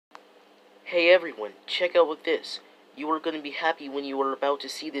Hey everyone, check out with this. You are going to be happy when you are about to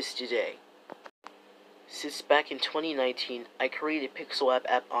see this today. Since back in 2019, I created PixelLab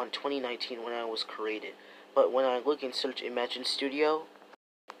App on 2019 when I was created. But when I look and search Imagin Studio,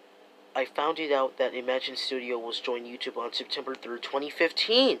 I found it out that Imagin Studio was joined YouTube on September 3rd,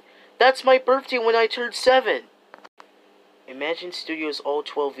 2015. That's my birthday when I turned 7. Imagin Studio's all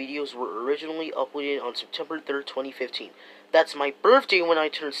 12 videos were originally uploaded on September 3rd, 2015. That's my birthday when I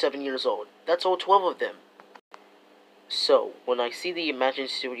turned 7 years old. That's all 12 of them. So, when I see the Imagin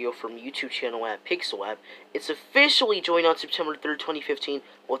Studio from YouTube channel at PixelLab, it's officially joined on September 3rd, 2015,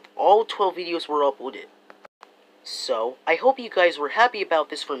 with all 12 videos were uploaded. So, I hope you guys were happy about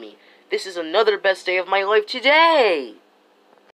this for me. This is another best day of my life today!